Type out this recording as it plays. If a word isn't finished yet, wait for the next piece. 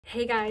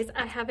Hey guys,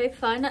 I have a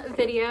fun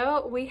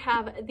video. We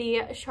have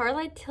the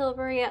Charlotte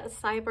Tilbury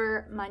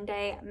Cyber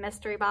Monday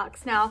mystery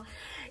box. Now,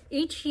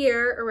 each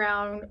year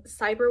around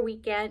Cyber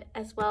weekend,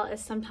 as well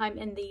as sometime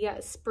in the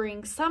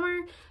spring,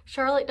 summer,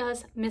 Charlotte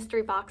does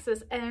mystery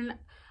boxes, and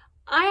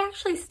I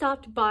actually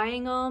stopped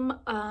buying them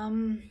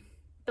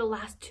the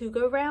last two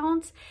go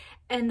rounds,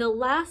 and the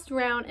last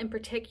round in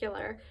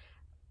particular,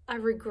 I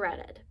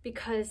regretted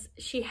because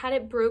she had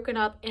it broken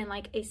up in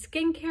like a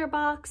skincare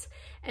box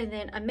and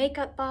then a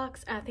makeup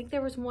box. And I think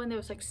there was one that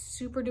was like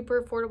super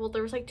duper affordable.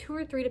 There was like 2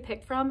 or 3 to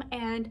pick from,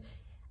 and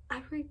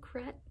I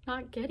regret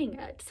not getting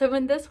it. So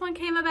when this one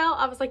came about,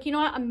 I was like, you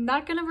know what? I'm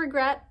not gonna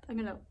regret. I'm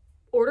gonna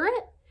order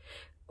it,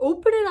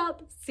 open it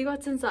up, see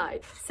what's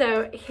inside.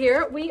 So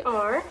here we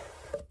are.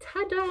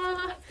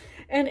 Ta-da!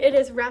 And it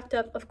is wrapped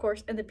up, of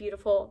course, in the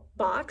beautiful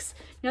box.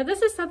 Now,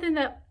 this is something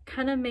that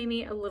kind of made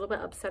me a little bit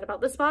upset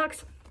about this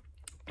box.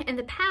 In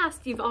the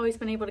past, you've always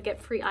been able to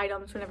get free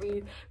items whenever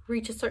you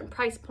reach a certain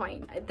price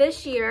point.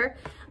 This year,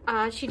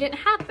 she didn't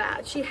have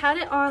that. She had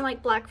it on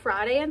like Black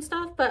Friday and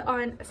stuff, but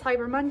on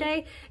Cyber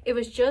Monday, it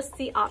was just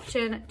the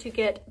option to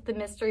get the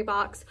mystery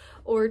box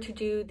or to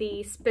do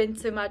the spend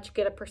so much,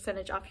 get a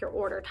percentage off your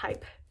order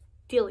type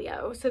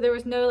dealio. So there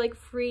was no like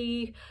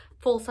free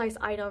full-size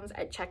items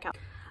at checkout.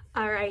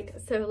 All right,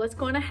 so let's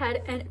go on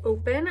ahead and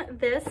open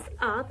this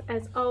up.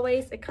 As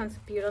always, it comes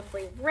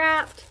beautifully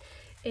wrapped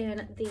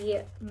in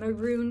the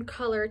maroon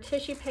color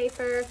tissue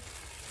paper,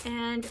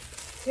 and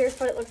here's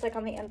what it looks like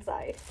on the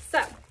inside.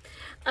 So,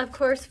 of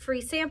course,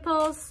 free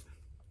samples,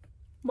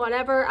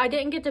 whatever. I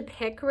didn't get to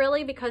pick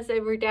really because they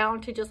were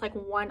down to just like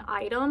one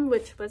item,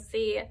 which was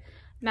the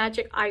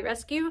Magic Eye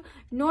Rescue.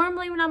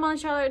 Normally when I'm on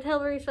Charlotte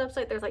Tilbury's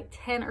website, there's like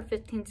 10 or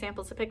 15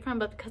 samples to pick from,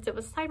 but because it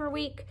was Cyber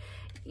Week,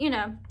 you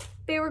know,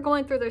 they were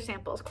going through their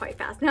samples quite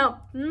fast.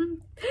 Now,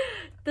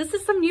 this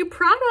is some new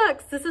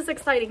products. This is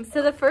exciting.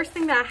 So the first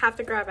thing that I have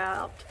to grab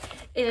out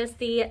is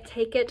the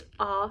Take It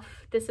Off.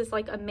 This is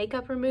like a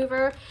makeup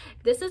remover.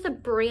 This is a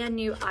brand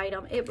new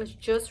item. It was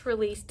just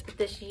released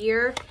this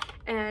year,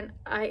 and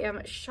I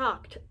am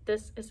shocked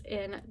this is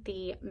in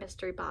the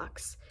mystery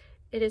box.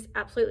 It is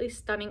absolutely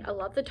stunning. I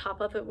love the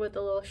top of it with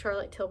the little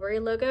Charlotte Tilbury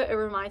logo. It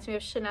reminds me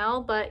of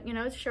Chanel, but you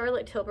know, it's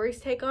Charlotte Tilbury's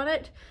take on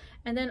it.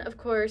 And then of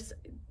course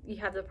you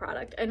have the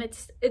product, and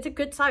it's a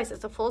good size.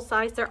 It's a full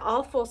size. They're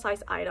all full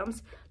size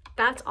items.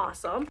 That's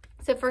awesome.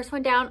 So first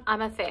one down,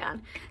 I'm a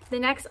fan. The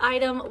next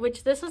item,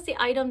 which this was the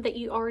item that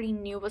you already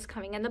knew was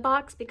coming in the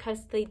box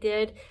because they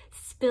did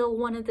spill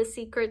one of the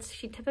secrets.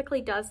 She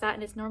typically does that,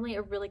 and it's normally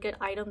a really good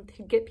item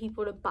to get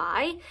people to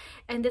buy.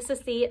 And this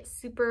is the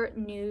Super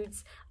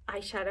Nudes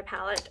eyeshadow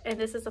palette, and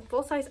this is a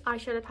full-size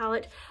eyeshadow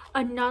palette.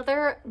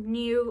 Another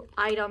new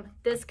item.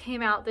 This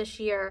came out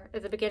this year,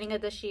 at the beginning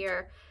of this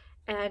year,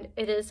 and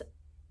it is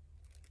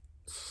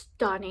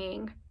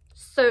stunning.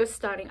 So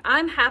stunning.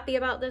 I'm happy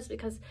about this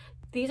because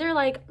these are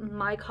like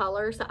my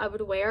colors that I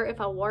would wear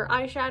if I wore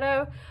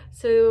eyeshadow.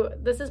 So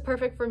this is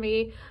perfect for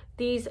me.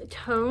 These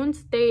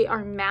tones, they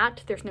are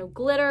matte. There's no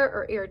glitter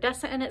or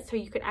iridescent in it. So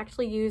you could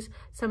actually use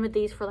some of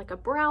these for like a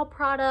brow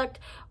product,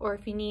 or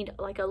if you need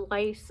like a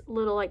nice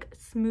little like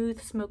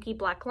smooth, smoky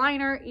black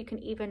liner, you can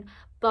even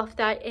buff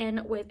that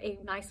in with a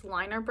nice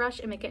liner brush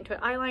and make it into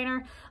an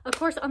eyeliner. Of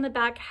course, on the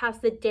back has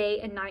the day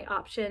and night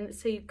option.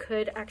 So you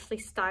could actually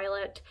style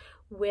it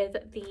with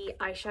the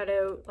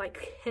eyeshadow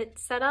like kit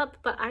setup,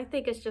 but I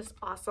think it's just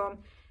awesome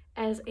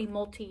as a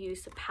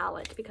multi-use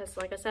palette because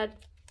like I said,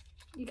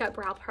 you got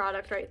brow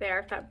product right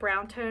there. That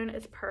brown tone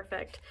is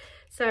perfect.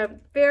 So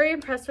very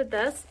impressed with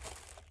this.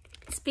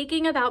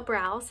 Speaking about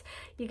brows,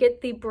 you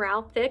get the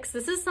Brow Fix.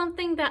 This is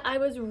something that I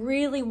was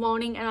really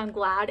wanting, and I'm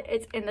glad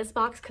it's in this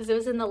box because it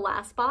was in the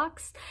last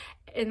box,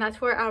 and that's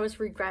where I was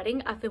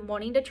regretting. I've been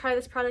wanting to try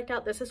this product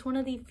out. This is one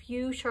of the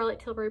few Charlotte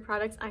Tilbury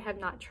products I have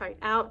not tried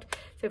out.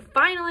 So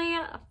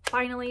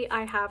finally,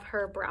 I have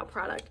her brow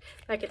product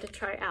that I get to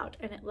try out,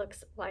 and it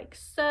looks like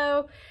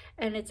so.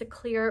 And it's a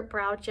clear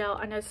brow gel.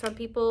 I know some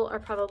people are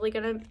probably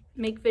gonna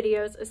make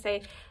videos and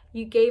say,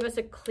 you gave us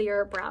a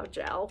clear brow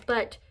gel,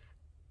 but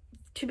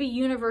to be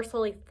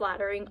universally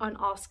flattering on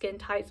all skin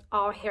types,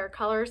 all hair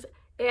colors,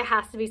 it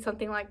has to be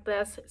something like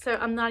this. So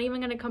I'm not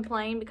even gonna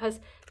complain because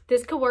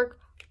this could work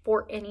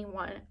for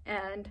anyone,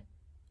 and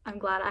I'm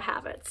glad I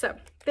have it. So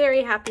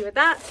very happy with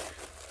that.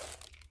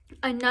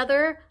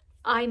 Another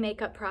eye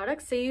makeup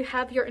product. So you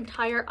have your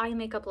entire eye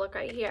makeup look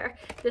right here.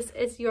 This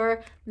is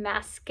your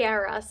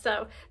mascara.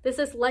 So this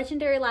is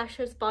Legendary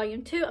Lashes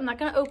Volume 2. I'm not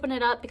going to open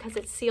it up because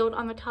it's sealed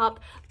on the top,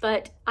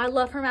 but I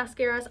love her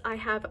mascaras. I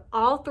have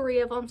all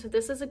 3 of them, so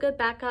this is a good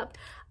backup.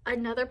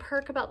 Another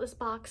perk about this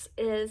box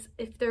is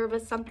if there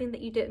was something that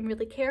you didn't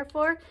really care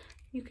for,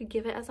 you could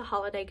give it as a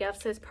holiday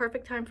gift. So it's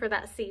perfect time for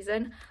that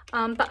season.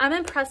 But I'm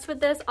impressed with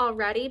this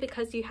already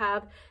because you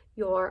have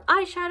your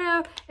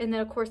eyeshadow, and then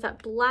of course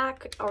that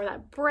black or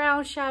that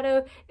brown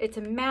shadow. It's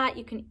a matte.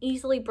 You can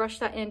easily brush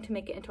that in to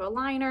make it into a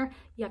liner.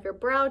 You have your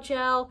brow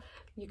gel.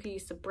 You could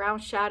use the brown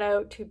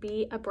shadow to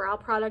be a brow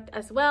product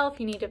as well if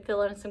you need to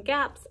fill in some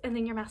gaps, and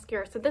then your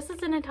mascara. So this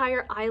is an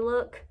entire eye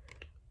look.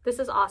 This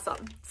is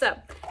awesome. So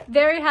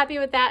very happy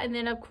with that. And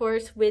then of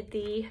course with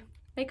the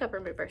makeup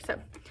remover. So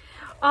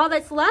all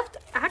that's left,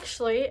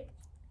 actually,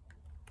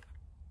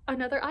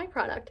 another eye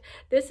product.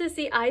 This is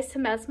the Eyes to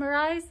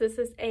Mesmerize. This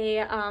is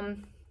a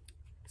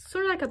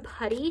sort of like a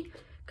putty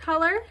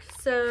color.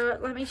 So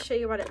let me show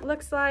you what it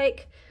looks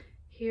like.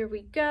 Here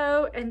we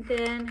go. And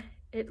then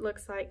it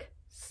looks like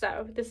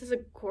so. This is a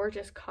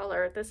gorgeous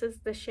color. This is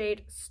the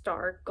shade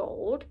Star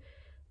Gold.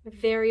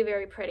 Very,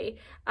 very pretty.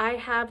 I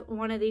have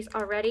one of these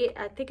already.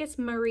 I think it's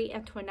Marie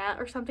Antoinette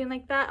or something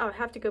like that. I'll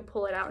have to go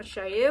pull it out and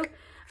show you.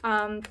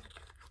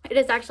 It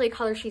is actually a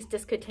color she's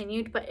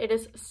discontinued, but it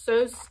is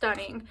so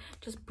stunning.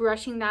 Just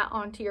brushing that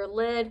onto your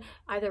lid,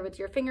 either with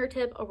your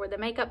fingertip or with a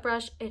makeup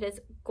brush, it is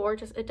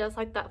gorgeous. It does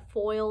like that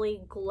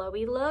foily,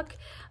 glowy look.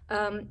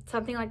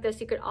 Something like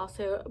this you could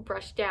also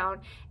brush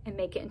down and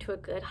make it into a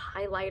good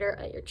highlighter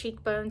at your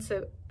cheekbone.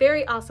 So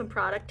very awesome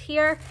product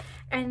here.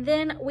 And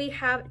then we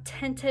have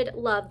Tinted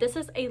Love. This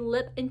is a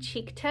lip and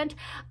cheek tint.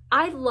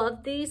 I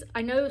love these.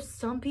 I know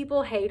some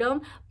people hate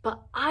them,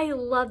 but I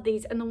love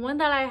these. And the one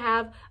that I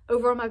have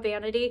over on my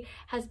vanity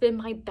has been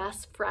my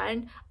best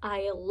friend.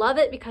 I love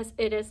it because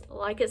it is,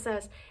 like it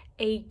says,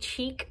 a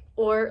cheek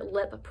or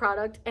lip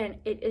product, and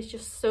it is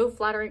just so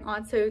flattering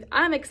on. So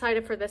I'm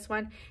excited for this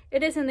one.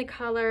 It is in the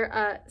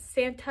color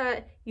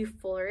Santa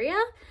Euphoria.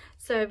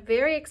 So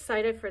very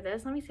excited for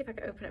this. Let me see if I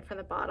can open it from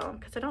the bottom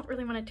because I don't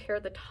really want to tear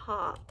the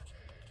top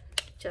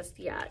just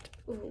yet.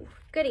 Ooh,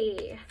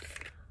 goody.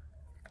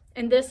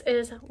 And this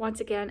is,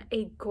 once again,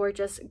 a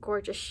gorgeous,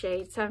 gorgeous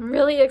shade. So I'm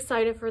really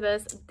excited for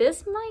this.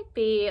 This might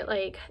be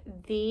like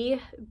the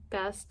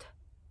best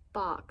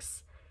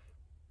box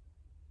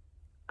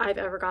I've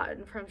ever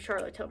gotten from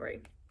Charlotte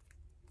Tilbury.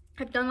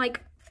 I've done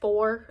like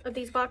 4 of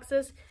these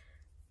boxes.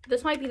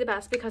 This might be the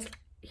best because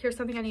here's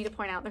something I need to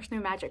point out. There's no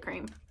magic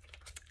cream.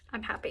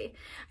 I'm happy.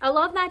 I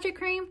love magic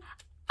cream.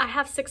 I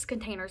have 6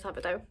 containers of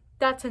it though.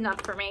 That's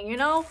enough for me, you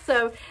know?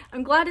 So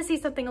I'm glad to see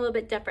something a little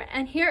bit different.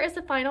 And here is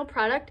the final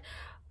product.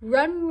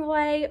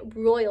 Runway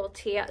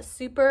Royalty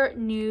Super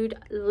Nude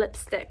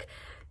Lipstick.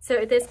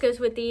 So this goes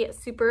with the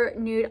Super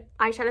Nude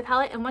eyeshadow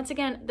palette. And once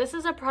again, this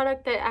is a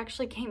product that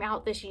actually came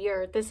out this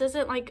year. This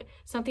isn't like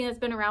something that's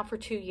been around for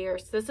 2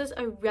 years. This is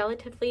a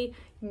relatively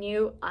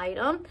new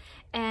item.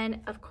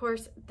 And of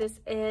course, this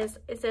is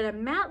it a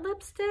matte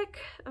lipstick?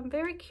 I'm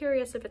very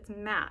curious if it's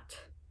matte.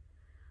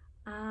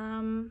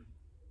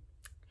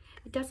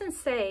 It doesn't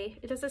say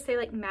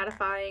like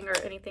mattifying or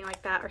anything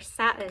like that, or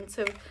satin.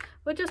 So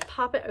we'll just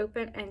pop it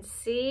open and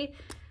see.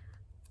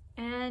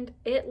 And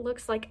it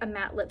looks like a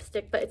matte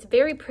lipstick, but it's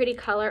very pretty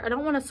color. I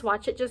don't want to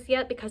swatch it just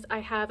yet because I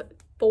have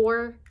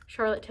 4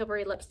 Charlotte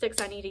Tilbury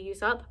lipsticks I need to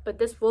use up, but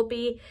this will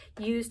be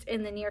used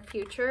in the near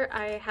future.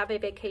 I have a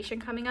vacation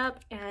coming up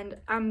and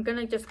I'm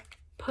gonna just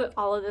put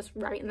all of this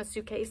right in the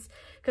suitcase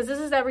because this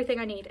is everything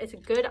I need. It's a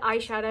good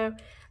eyeshadow.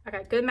 I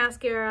got good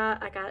mascara.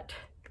 I got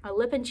my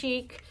lip and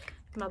cheek,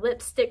 my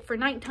lipstick for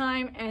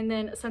nighttime, and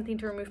then something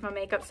to remove my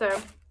makeup.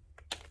 So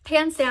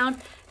hands down,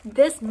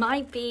 this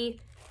might be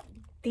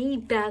the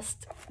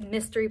best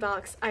mystery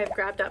box I have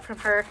grabbed up from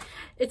her.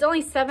 It's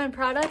only 7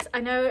 products. I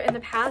know in the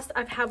past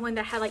I've had one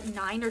that had like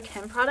 9 or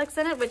 10 products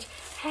in it, which,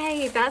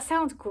 hey, that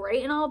sounds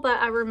great and all,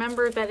 but I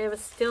remember that it was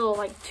still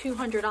like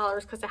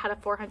 $200 because it had a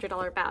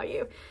 $400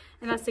 value.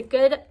 And that's a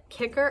good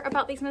kicker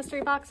about these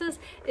mystery boxes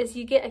is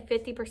you get a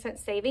 50%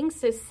 savings.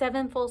 So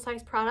 7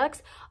 full-size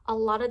products. A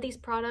lot of these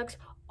products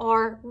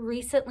are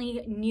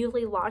recently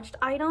newly launched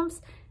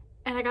items,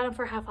 and I got them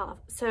for half off.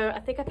 So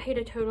I think I paid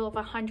a total of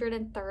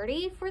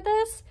 $130 for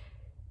this.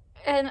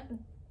 And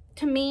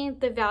to me,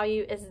 the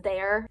value is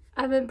there.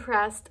 I'm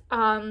impressed.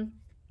 The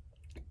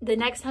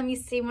next time you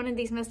see one of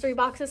these mystery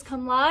boxes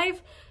come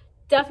live,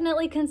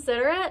 definitely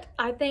consider it.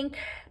 I think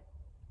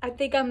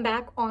I'm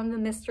back on the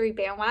mystery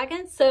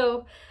bandwagon.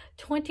 So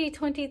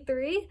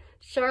 2023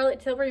 Charlotte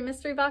Tilbury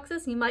mystery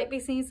boxes, you might be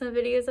seeing some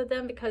videos of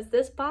them because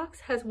this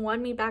box has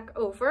won me back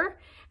over.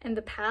 In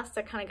the past,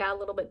 I kind of got a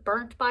little bit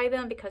burnt by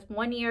them because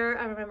one year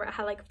I remember I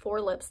had like 4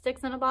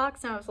 lipsticks in a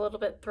box and I was a little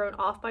bit thrown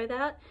off by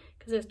that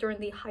because it was during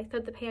the height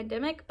of the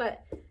pandemic,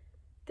 but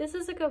this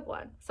is a good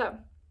one. So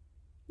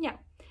yeah,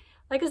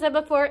 like I said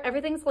before,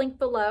 everything's linked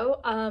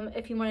below.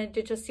 If you wanted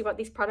to just see what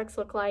these products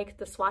look like,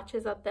 the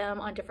swatches of them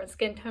on different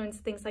skin tones,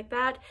 things like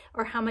that,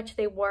 or how much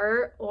they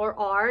were or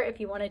are if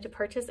you wanted to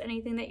purchase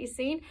anything that you've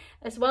seen,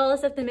 as well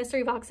as if the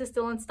mystery box is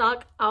still in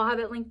stock, I'll have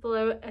it linked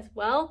below as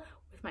well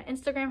with my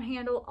Instagram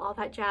handle, all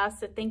that jazz.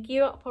 So thank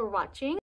you for watching.